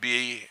Word would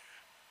be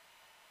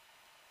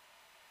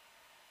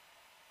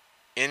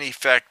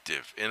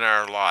ineffective in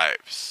our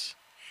lives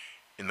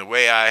in the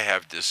way I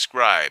have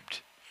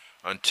described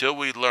until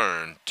we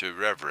learn to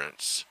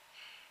reverence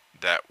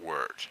that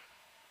Word.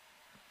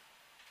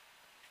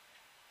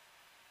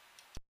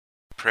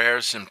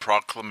 Prayers and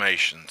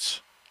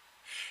Proclamations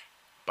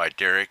by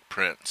Derek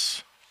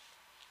Prince.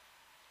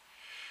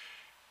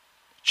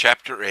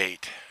 Chapter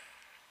 8,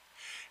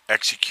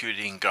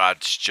 Executing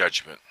God's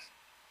Judgment.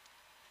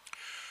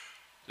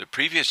 The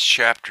previous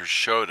chapter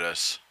showed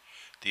us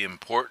the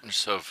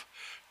importance of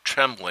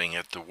trembling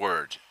at the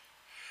Word.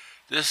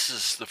 This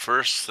is the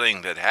first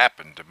thing that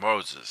happened to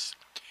Moses.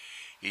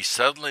 He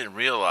suddenly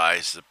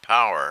realized the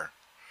power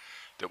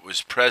that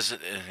was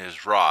present in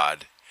his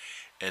rod,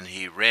 and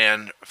he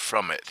ran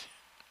from it.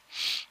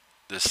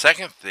 The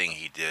second thing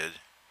he did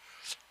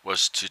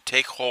was to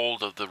take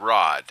hold of the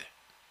rod.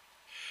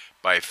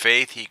 By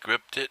faith he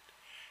gripped it,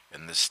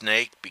 and the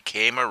snake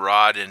became a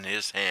rod in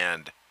his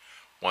hand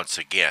once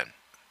again.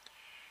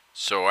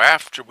 So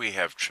after we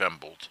have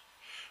trembled,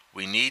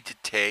 we need to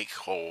take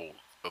hold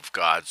of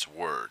God's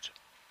Word.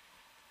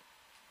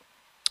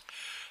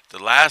 The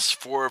last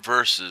 4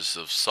 verses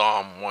of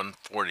Psalm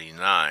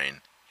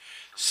 149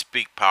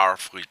 speak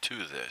powerfully to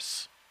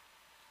this.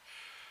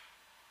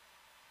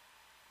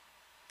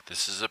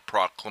 This is a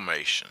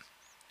proclamation.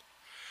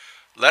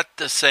 Let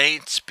the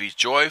saints be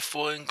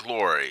joyful in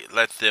glory.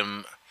 Let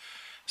them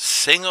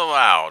sing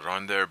aloud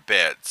on their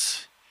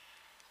beds.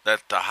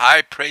 Let the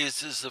high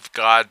praises of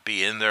God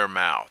be in their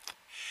mouth,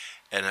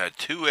 and a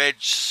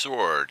two-edged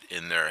sword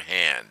in their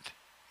hand,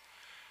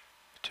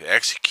 to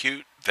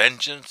execute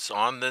vengeance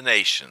on the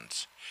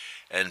nations,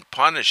 and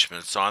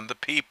punishments on the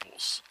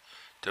peoples,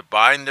 to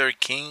bind their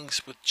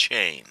kings with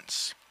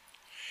chains,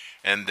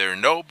 and their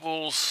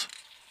nobles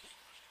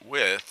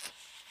with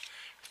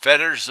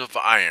fetters of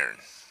iron,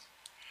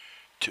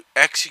 to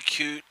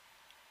execute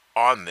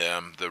on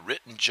them the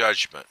written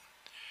judgment.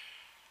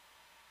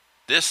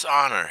 This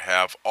honor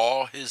have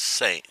all his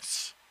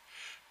saints.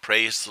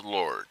 Praise the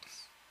Lord.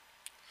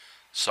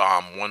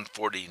 Psalm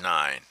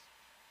 149,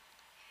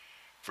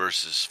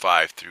 verses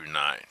 5 through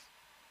 9.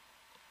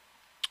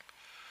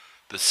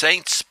 The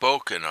saints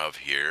spoken of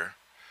here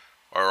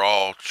are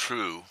all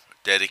true,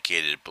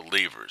 dedicated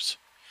believers,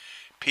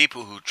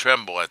 people who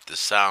tremble at the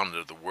sound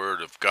of the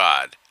Word of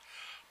God,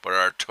 but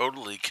are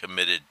totally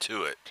committed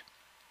to it.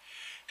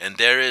 And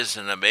there is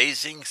an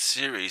amazing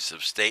series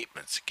of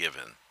statements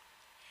given.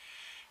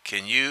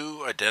 Can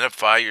you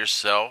identify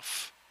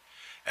yourself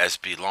as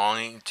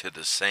belonging to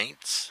the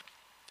saints?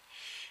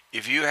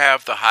 If you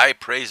have the high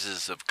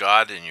praises of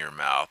God in your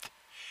mouth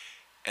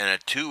and a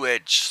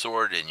two-edged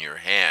sword in your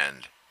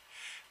hand,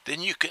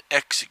 then you can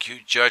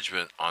execute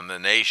judgment on the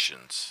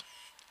nations.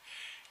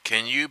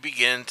 Can you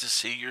begin to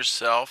see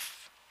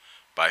yourself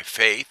by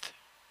faith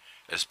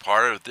as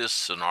part of this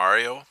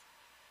scenario?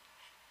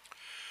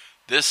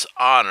 This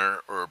honor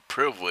or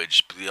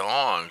privilege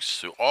belongs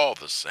to all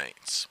the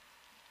saints.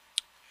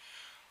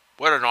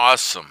 What an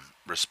awesome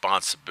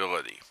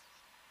responsibility.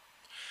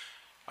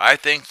 I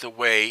think the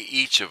way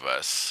each of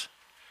us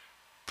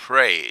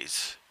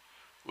prays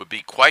would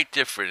be quite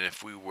different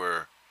if we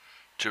were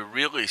to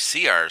really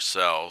see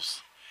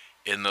ourselves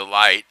in the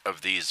light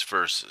of these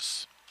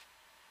verses.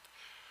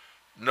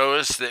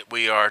 Notice that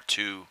we are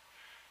to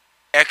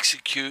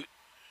execute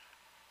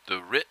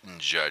the written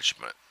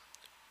judgment.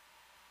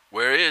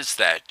 Where is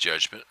that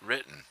judgment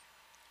written?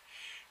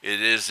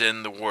 It is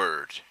in the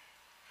Word.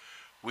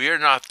 We are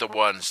not the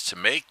ones to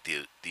make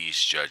these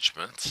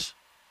judgments.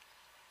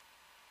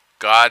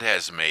 God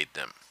has made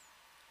them.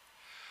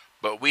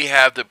 But we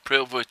have the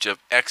privilege of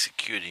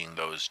executing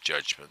those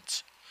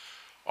judgments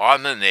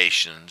on the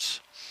nations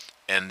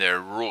and their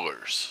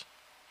rulers.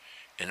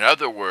 In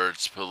other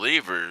words,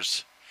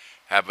 believers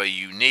have a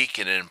unique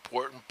and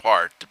important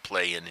part to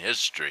play in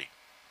history.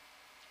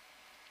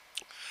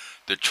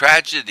 The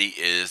tragedy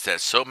is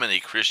that so many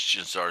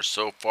Christians are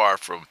so far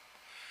from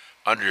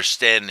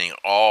understanding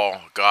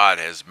all God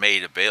has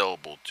made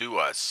available to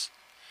us,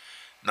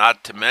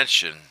 not to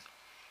mention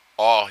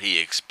all He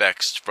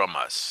expects from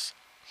us.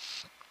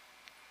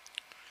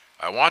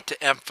 I want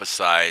to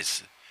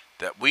emphasize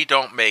that we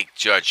don't make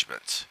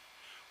judgments.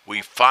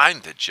 We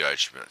find the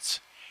judgments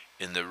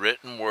in the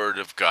written Word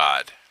of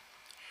God.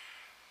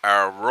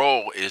 Our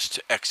role is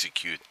to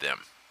execute them.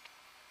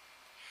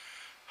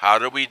 How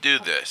do we do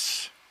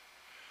this?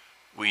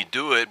 We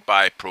do it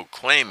by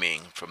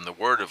proclaiming from the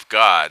Word of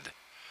God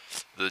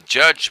the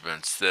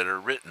judgments that are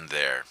written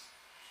there.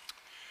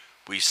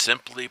 We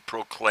simply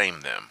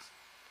proclaim them.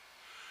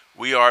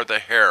 We are the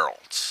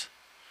heralds.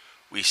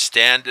 We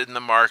stand in the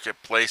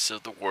marketplace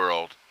of the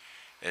world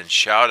and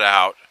shout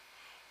out,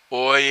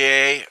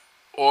 Oyez,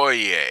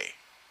 Oyez.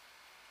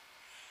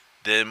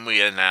 Then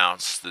we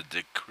announce the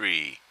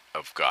decree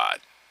of God.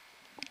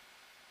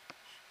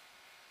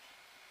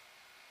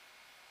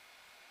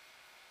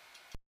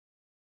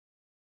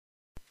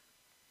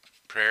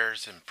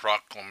 Prayers and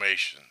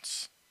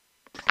Proclamations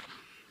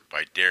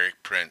by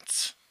Derek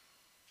Prince.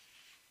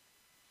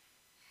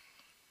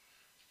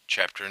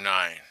 Chapter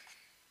 9.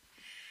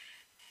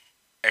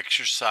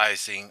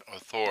 Exercising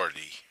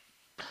Authority.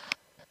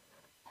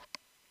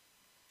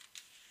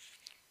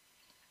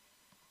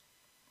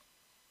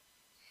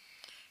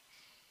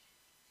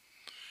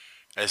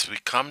 As we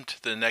come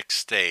to the next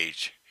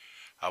stage,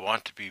 I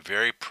want to be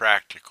very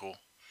practical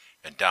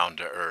and down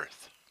to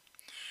earth.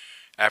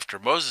 After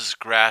Moses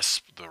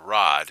grasped the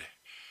rod,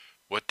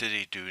 what did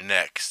he do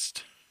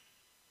next?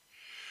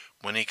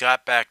 When he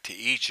got back to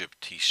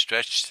Egypt, he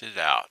stretched it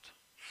out.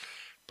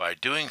 By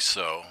doing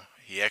so,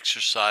 he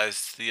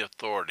exercised the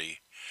authority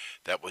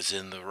that was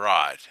in the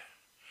rod.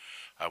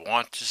 I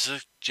want to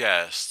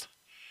suggest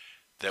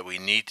that we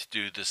need to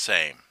do the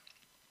same.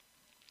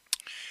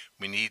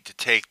 We need to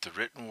take the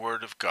written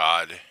word of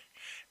God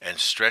and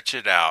stretch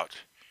it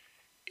out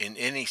in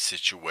any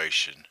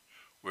situation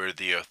where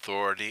the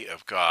authority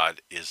of God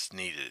is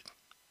needed.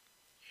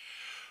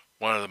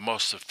 One of the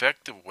most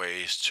effective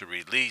ways to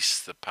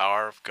release the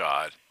power of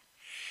God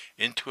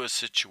into a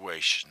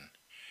situation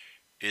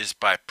is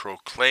by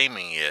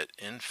proclaiming it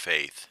in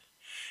faith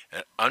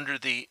and under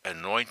the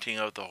anointing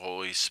of the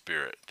Holy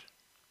Spirit.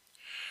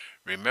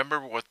 Remember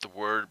what the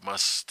word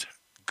must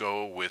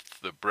go with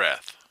the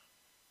breath.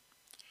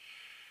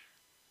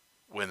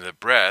 When the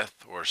breath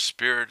or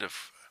Spirit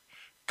of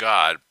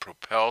God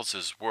propels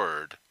His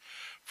word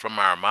from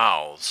our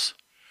mouths,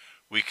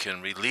 we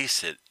can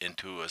release it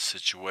into a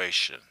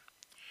situation.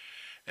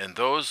 And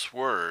those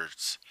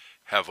words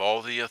have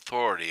all the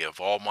authority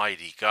of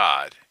Almighty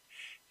God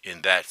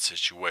in that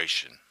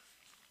situation.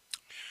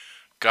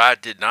 God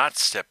did not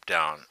step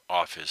down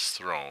off His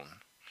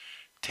throne,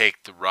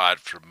 take the rod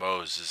from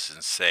Moses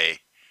and say,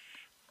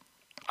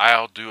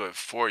 "I'll do it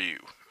for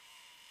you."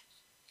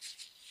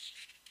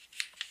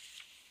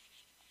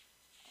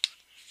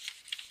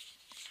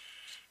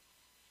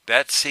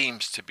 That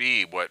seems to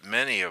be what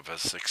many of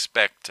us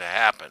expect to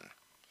happen.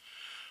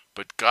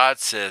 But God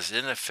says,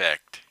 in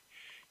effect,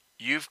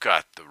 "You've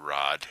got the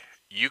rod,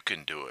 you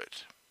can do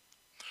it."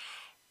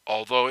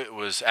 Although it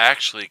was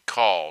actually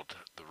called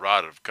the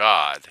rod of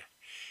God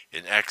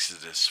in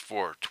Exodus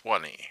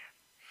 4:20,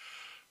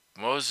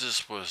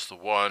 Moses was the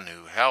one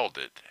who held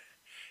it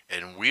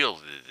and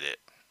wielded it.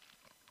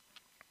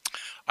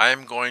 I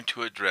am going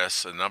to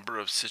address a number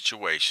of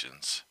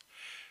situations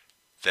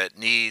that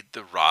need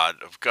the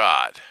rod of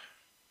God.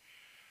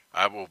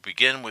 I will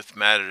begin with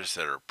matters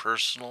that are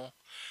personal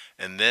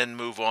and then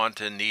move on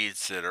to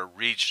needs that are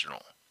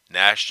regional,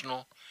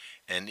 national,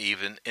 and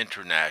even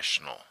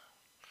international.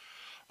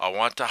 I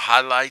want to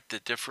highlight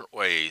the different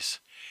ways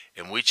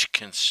in which it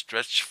can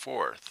stretch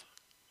forth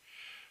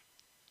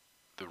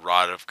the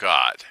rod of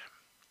God.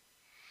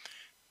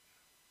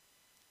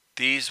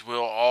 These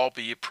will all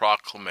be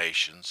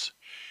proclamations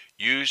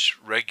used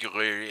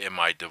regularly in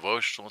my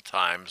devotional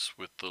times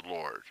with the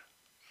Lord.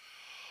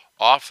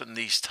 Often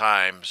these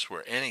times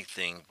were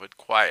anything but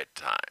quiet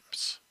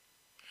times.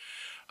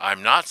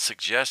 I'm not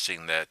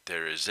suggesting that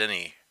there is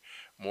any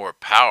more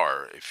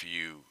power if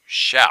you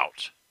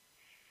shout.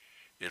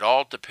 It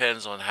all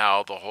depends on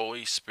how the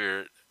Holy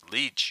Spirit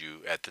leads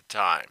you at the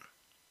time.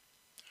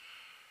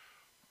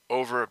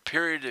 Over a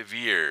period of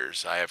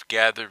years, I have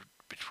gathered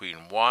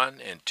between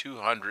 1 and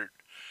 200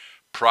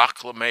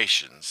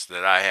 proclamations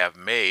that I have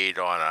made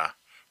on a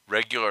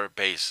regular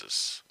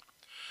basis.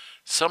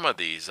 Some of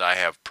these I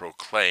have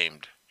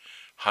proclaimed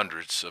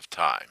hundreds of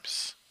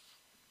times.